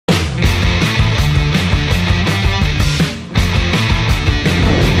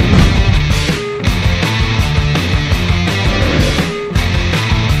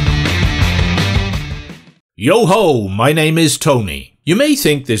Yo-ho, my name is Tony. You may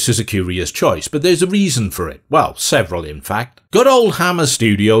think this is a curious choice, but there's a reason for it. Well, several in fact. Good old Hammer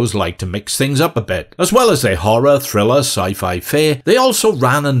Studios like to mix things up a bit. As well as their horror, thriller, sci-fi fare, they also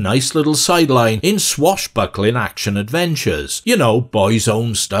ran a nice little sideline in swashbuckling action adventures. You know, boys'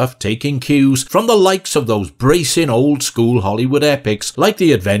 own stuff taking cues from the likes of those bracing old school Hollywood epics like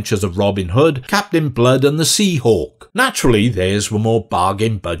The Adventures of Robin Hood, Captain Blood and the Seahawk. Naturally, theirs were more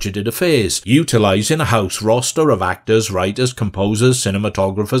bargain budgeted affairs, utilising a house roster of actors, writers, composers,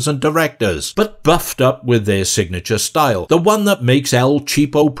 cinematographers and directors, but buffed up with their signature style, the one that makes El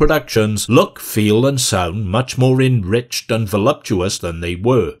Cheapo Productions look, feel and sound much more enriched and voluptuous than they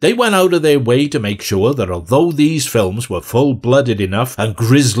were. They went out of their way to make sure that although these films were full-blooded enough and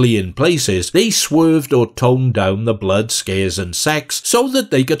grisly in places, they swerved or toned down the blood, scares and sex so that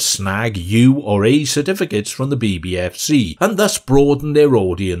they could snag U or A certificates from the BBFC and thus broaden their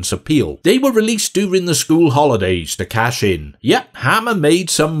audience appeal. They were released during the school holidays to cash in. Yep, Hammer made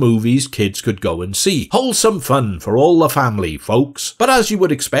some movies kids could go and see. Wholesome fun for all the family, folks. But as you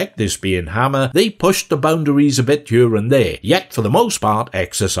would expect, this being Hammer, they pushed the boundaries a bit here and there, yet for the most part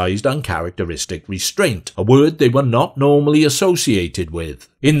exercised uncharacteristic restraint, a word they were not normally associated with.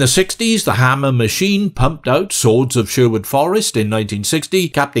 In the 60s, the Hammer machine pumped out Swords of Sherwood Forest in 1960,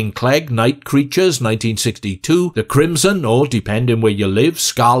 Captain Clegg, Night Creatures 1962, The Crimson, or depending where you live,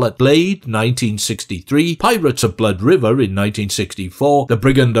 Scarlet Blade 1963, Pirates of Blood River in 1964, The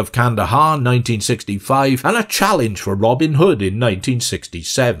Brigand of Kandahar 1965, and A Challenge for Robin Hood in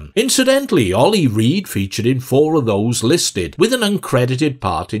 1967. Incidentally, Ollie Reed featured in 4 of those listed, with an uncredited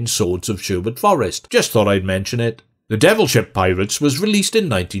part in Swords of Sherwood Forest. Just thought I'd mention it. The Devilish Pirates was released in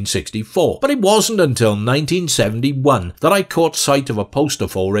 1964, but it wasn't until 1971 that I caught sight of a poster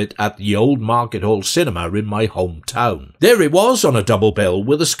for it at the old Market Hall Cinema in my hometown. There it was on a double bill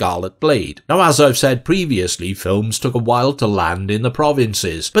with a Scarlet Blade. Now, as I've said previously, films took a while to land in the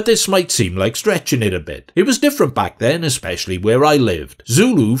provinces, but this might seem like stretching it a bit. It was different back then, especially where I lived.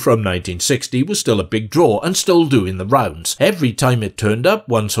 Zulu from 1960 was still a big draw and still doing the rounds. Every time it turned up,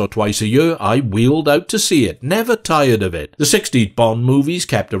 once or twice a year, I wheeled out to see it, never tired of it. The 60s Bond movies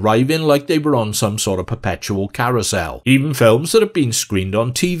kept arriving like they were on some sort of perpetual carousel. Even films that had been screened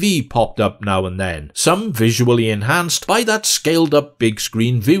on TV popped up now and then, some visually enhanced by that scaled up big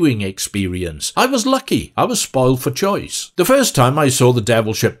screen viewing experience. I was lucky, I was spoiled for choice. The first time I saw the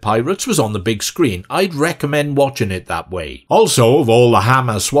Devilish Pirates was on the big screen. I'd recommend watching it that way. Also, of all the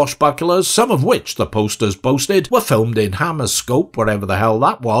Hammer swashbucklers, some of which the posters boasted were filmed in Hammerscope, whatever the hell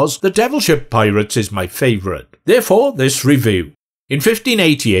that was, the Devilish Pirates is my favourite. Therefore, this review. In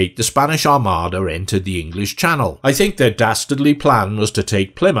 1588, the Spanish Armada entered the English Channel. I think their dastardly plan was to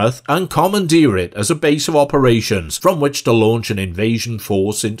take Plymouth and commandeer it as a base of operations from which to launch an invasion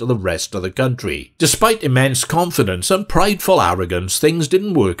force into the rest of the country. Despite immense confidence and prideful arrogance, things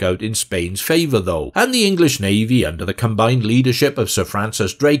didn't work out in Spain's favour though, and the English Navy, under the combined leadership of Sir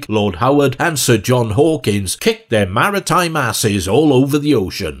Francis Drake, Lord Howard and Sir John Hawkins, kicked their maritime asses all over the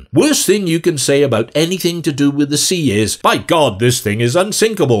ocean. Worst thing you can say about anything to do with the sea is, by God, this thing is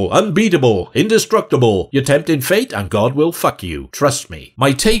unsinkable, unbeatable, indestructible. You're tempting fate and God will fuck you. Trust me.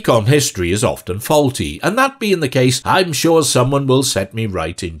 My take on history is often faulty, and that being the case, I'm sure someone will set me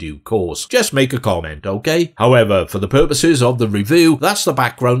right in due course. Just make a comment, okay? However, for the purposes of the review, that's the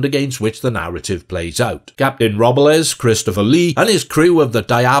background against which the narrative plays out. Captain Robles, Christopher Lee, and his crew of the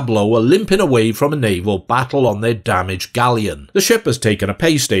Diablo are limping away from a naval battle on their damaged galleon. The ship has taken a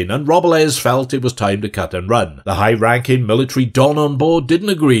pasting, and Robles felt it was time to cut and run. The high-ranking military don on board didn't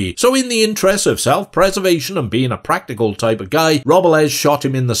agree, so in the interest of self-preservation and being a practical type of guy, Robles shot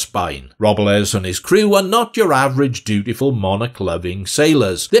him in the spine. Robles and his crew are not your average dutiful monarch-loving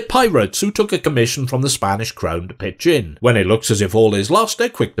sailors. They're pirates who took a commission from the Spanish crown to pitch in. When it looks as if all is lost, they're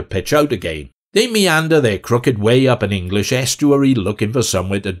quick to pitch out again. They meander their crooked way up an English estuary looking for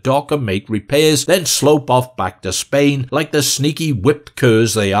somewhere to dock and make repairs, then slope off back to Spain like the sneaky whipped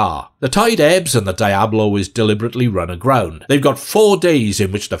curs they are. The tide ebbs and the Diablo is deliberately run aground. They've got 4 days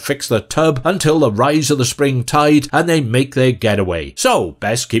in which to fix the tub until the rise of the spring tide and they make their getaway. So,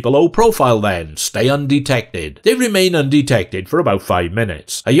 best keep a low profile then, stay undetected. They remain undetected for about 5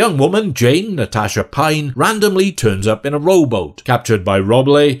 minutes. A young woman, Jane Natasha Pine, randomly turns up in a rowboat. Captured by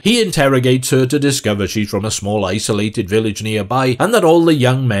Robles, he interrogates her her to discover she's from a small isolated village nearby and that all the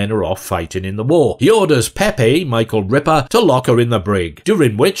young men are off fighting in the war. He orders Pepe, Michael Ripper, to lock her in the brig,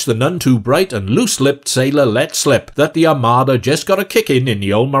 during which the none too bright and loose-lipped sailor lets slip that the Armada just got a kick-in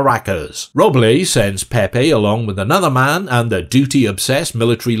the old maracas. Roble sends Pepe along with another man and the duty-obsessed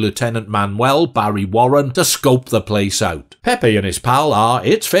military Lieutenant Manuel Barry Warren to scope the place out. Pepe and his pal are,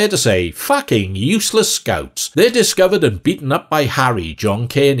 it's fair to say, fucking useless scouts. They're discovered and beaten up by Harry, John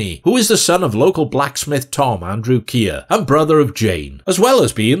Kearney, who is the son of local blacksmith Tom Andrew Keir and brother of Jane, as well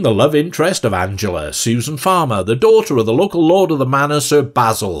as being the love interest of Angela, Susan Farmer, the daughter of the local lord of the manor Sir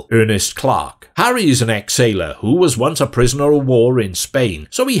Basil, Ernest Clark. Harry is an ex-sailor who was once a prisoner of war in Spain,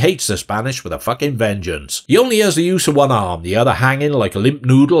 so he hates the Spanish with a fucking vengeance. He only has the use of one arm, the other hanging like a limp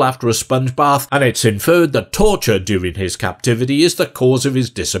noodle after a sponge bath, and it's inferred that torture during his captivity is the cause of his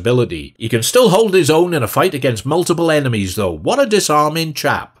disability. He can still hold his own in a fight against multiple enemies though. What a disarming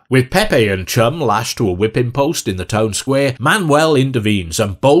chap. With Pepe and Chum lashed to a whipping post in the town square, Manuel intervenes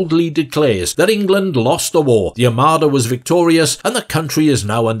and boldly declares that England lost the war, the Armada was victorious, and the country is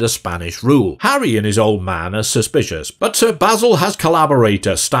now under Spanish rule. Harry and his old man are suspicious, but Sir Basil has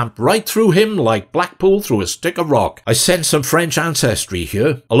collaborator stamped right through him like Blackpool through a stick of rock. I sense some French ancestry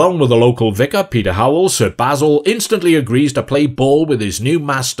here. Along with the local vicar, Peter Howell, Sir Basil instantly agrees to play ball with his new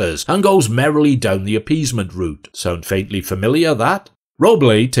masters and goes merrily down the appeasement route. Sound faintly familiar, that?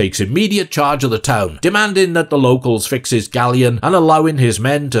 Roble takes immediate charge of the town, demanding that the locals fix his galleon and allowing his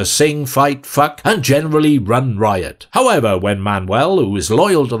men to sing, fight, fuck, and generally run riot. However, when Manuel, who is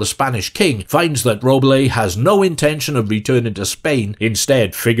loyal to the Spanish king, finds that Roble has no intention of returning to Spain,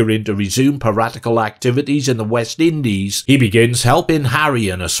 instead figuring to resume piratical activities in the West Indies, he begins helping Harry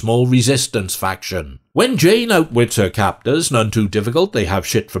and a small resistance faction. When Jane outwits her captors, none too difficult, they have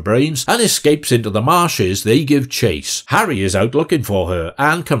shit for brains, and escapes into the marshes, they give chase. Harry is out looking for her,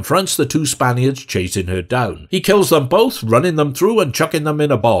 and confronts the two Spaniards chasing her down. He kills them both, running them through and chucking them in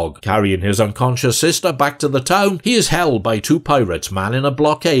a bog. Carrying his unconscious sister back to the town, he is held by two pirates manning a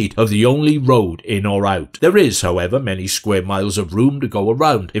blockade of the only road in or out. There is, however, many square miles of room to go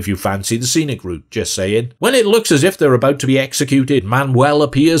around, if you fancy the scenic route, just saying. When it looks as if they're about to be executed, Manuel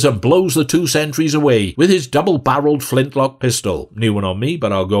appears and blows the two sentries away with his double-barreled flintlock pistol. New one on me,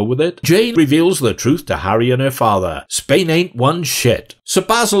 but I'll go with it. Jane reveals the truth to Harry and her father. Spain ain't one shit. Sir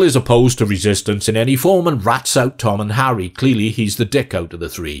Basil is opposed to resistance in any form and rats out Tom and Harry. Clearly he's the dick out of the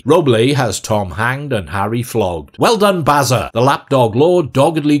three. Roble has Tom hanged and Harry flogged. Well done, Bazza! The lapdog lord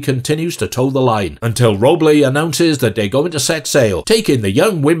doggedly continues to toe the line, until Roble announces that they're going to set sail, taking the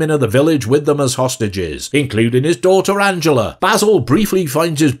young women of the village with them as hostages, including his daughter Angela. Basil briefly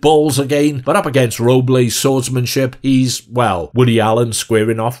finds his balls again, but up against Roble's swordsmanship, he's, well, Woody Allen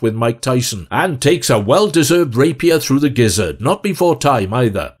squaring off with Mike Tyson, and takes a well-deserved rapier through the gizzard, not before time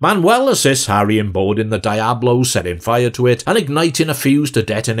either. Manuel assists Harry in boarding the Diablo, setting fire to it, and igniting a fuse to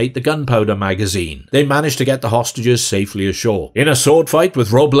detonate the gunpowder magazine. They manage to get the hostages safely ashore. In a sword fight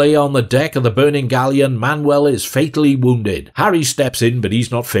with Roble on the deck of the burning galleon, Manuel is fatally wounded. Harry steps in, but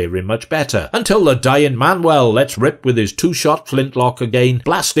he's not faring much better, until the dying Manuel lets rip with his two-shot flintlock again,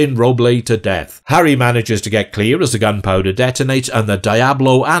 blasting Roble to death. Harry manages to get clear as the gunpowder detonates, and the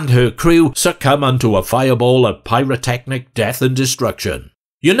Diablo and her crew succumb unto a fireball of pyrotechnic death and destruction.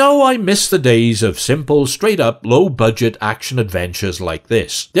 You know, I miss the days of simple, straight-up, low-budget action-adventures like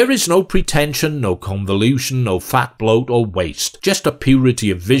this. There is no pretension, no convolution, no fat bloat or waste. Just a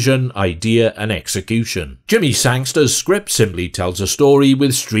purity of vision, idea, and execution. Jimmy Sangster's script simply tells a story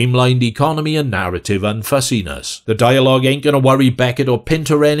with streamlined economy and narrative unfussiness. The dialogue ain't gonna worry Beckett or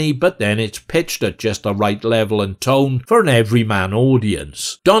Pinter any, but then it's pitched at just the right level and tone for an everyman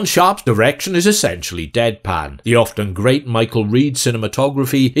audience. Don Sharp's direction is essentially deadpan. The often great Michael Reed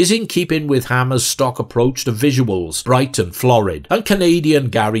cinematography is in keeping with Hammer's stock approach to visuals, bright and florid, and Canadian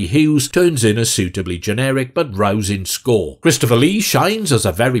Gary Hughes turns in a suitably generic but rousing score. Christopher Lee shines as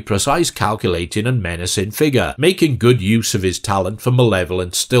a very precise, calculating and menacing figure, making good use of his talent for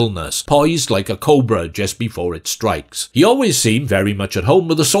malevolent stillness, poised like a cobra just before it strikes. He always seemed very much at home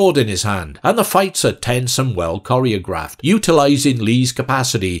with a sword in his hand, and the fights are tense and well choreographed, utilising Lee's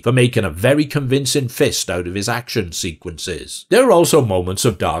capacity for making a very convincing fist out of his action sequences. There are also moments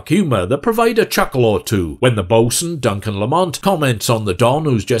of dark humour that provide a chuckle or two. When the bosun, Duncan Lamont, comments on the Don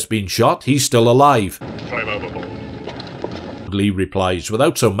who's just been shot, he's still alive. Climb overboard. rapidly replies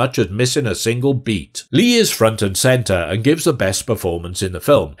without so much as missing a single beat. Lee is front and center and gives the best performance in the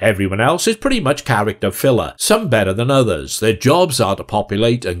film. Everyone else is pretty much character filler, some better than others. Their jobs are to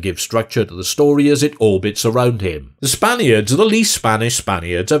populate and give structure to the story as it orbits around him. The Spaniards are the least Spanish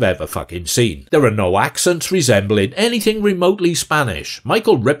Spaniards I've ever fucking seen. There are no accents resembling anything remotely Spanish.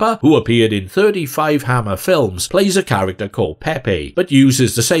 Michael Ripper, who appeared in 35 Hammer films, plays a character called Pepe, but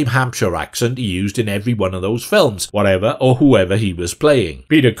uses the same Hampshire accent he used in every one of those films, whatever or whoever he was playing.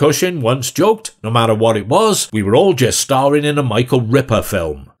 Peter Cushing once joked, no matter what it was, we were all just starring in a Michael Ripper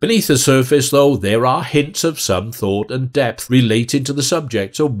film. Beneath the surface, though, there are hints of some thought and depth relating to the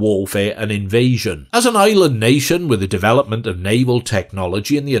subjects of warfare and invasion. As an island nation with the development of naval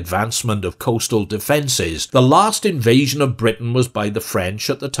technology and the advancement of coastal defences, the last invasion of Britain was by the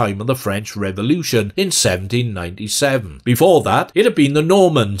French at the time of the French Revolution in 1797. Before that, it had been the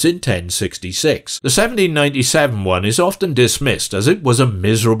Normans in 1066. The 1797 one is often dismissed as it was a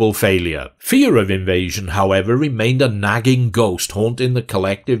miserable failure. Fear of invasion, however, remained a nagging ghost haunting the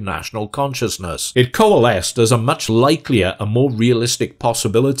collective national consciousness. It coalesced as a much likelier and more realistic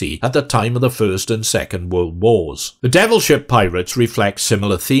possibility at the time of the First and Second World Wars. The Devil Ship Pirates reflect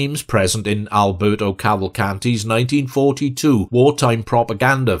similar themes present in Alberto Cavalcanti's 1942 wartime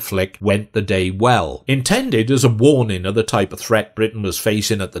propaganda flick Went the Day Well. Intended as a warning of the type of threat Britain was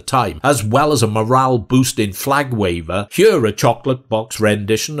facing at the time, as well as a morale-boosting flag waver, here a chocolate box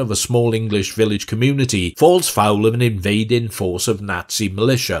rendition of a small English village community falls foul of an invading force of Nazi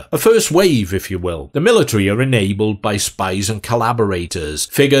militia. A first wave, if you will. The military are enabled by spies and collaborators,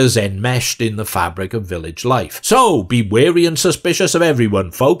 figures enmeshed in the fabric of village life. So, be wary and suspicious of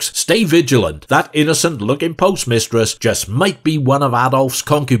everyone, folks. Stay vigilant. That innocent-looking postmistress just might be one of Adolf's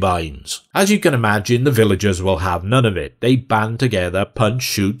concubines. As you can imagine, the villagers will have none of it. They band together, punch,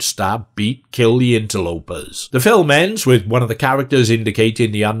 shoot, stab, beat, kill the interlopers. The film ends with one of the characters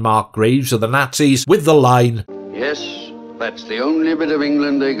indicating the unmarked graves of the Nazis with the line, "Yes, that's the only bit of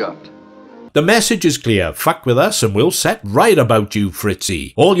England they got." The message is clear. Fuck with us and we'll set right about you,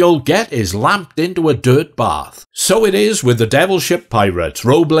 Fritzy. All you'll get is lamped into a dirt bath. So it is with the Devil Ship Pirates.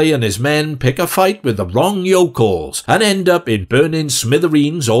 Robley and his men pick a fight with the wrong yokels and end up in burning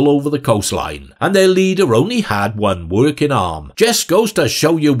smithereens all over the coastline. And their leader only had one working arm. Just goes to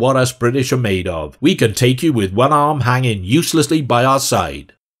show you what us British are made of. We can take you with one arm hanging uselessly by our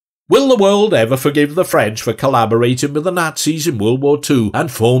side. Will the world ever forgive the French for collaborating with the Nazis in World War II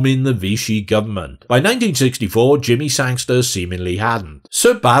and forming the Vichy government? By 1964, Jimmy Sangster seemingly hadn't.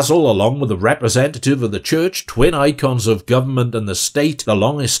 Sir Basil, along with a representative of the church, twin icons of government and the state, the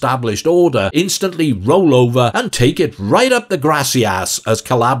long-established order, instantly roll over and take it right up the grassy ass as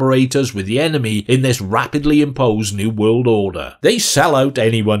collaborators with the enemy in this rapidly imposed new world order. They sell out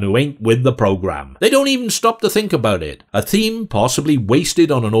anyone who ain't with the program. They don't even stop to think about it. A theme possibly wasted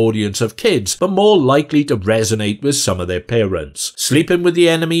on an audience of kids, but more likely to resonate with some of their parents. Sleeping with the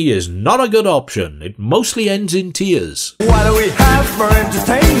enemy is not a good option. It mostly ends in tears. What do we have for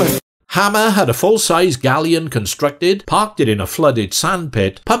entertainment? Hammer had a full-size galleon constructed, parked it in a flooded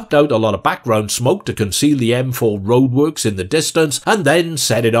sandpit, pumped out a lot of background smoke to conceal the M4 roadworks in the distance, and then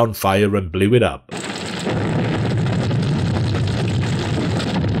set it on fire and blew it up.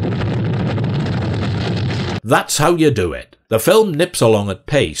 That's how you do it. The film nips along at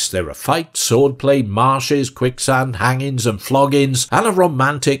pace. There are fights, swordplay, marshes, quicksand, hangings and floggings, and a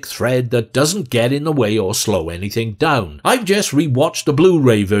romantic thread that doesn't get in the way or slow anything down. I've just rewatched the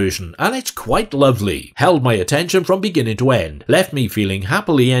Blu-ray version, and it's quite lovely. Held my attention from beginning to end, left me feeling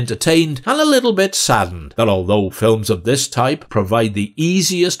happily entertained and a little bit saddened that although films of this type provide the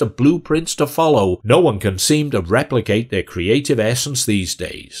easiest of blueprints to follow, no one can seem to replicate their creative essence these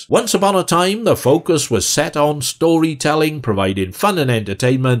days. Once upon a time, the focus was set on storytelling, providing fun and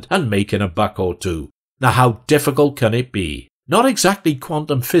entertainment, and making a buck or two. Now how difficult can it be? Not exactly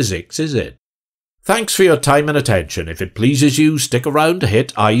quantum physics, is it? Thanks for your time and attention. If it pleases you, stick around to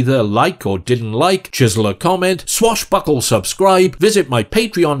hit either like or didn't like, chisel a comment, swashbuckle subscribe, visit my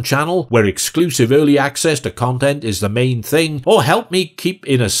Patreon channel where exclusive early access to content is the main thing, or help me keep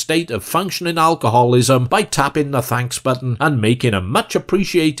in a state of functioning alcoholism by tapping the thanks button and making a much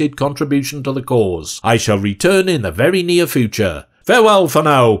appreciated contribution to the cause. I shall return in the very near future. Farewell for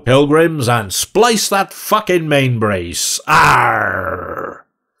now, pilgrims, and splice that fucking main brace. Arrgh!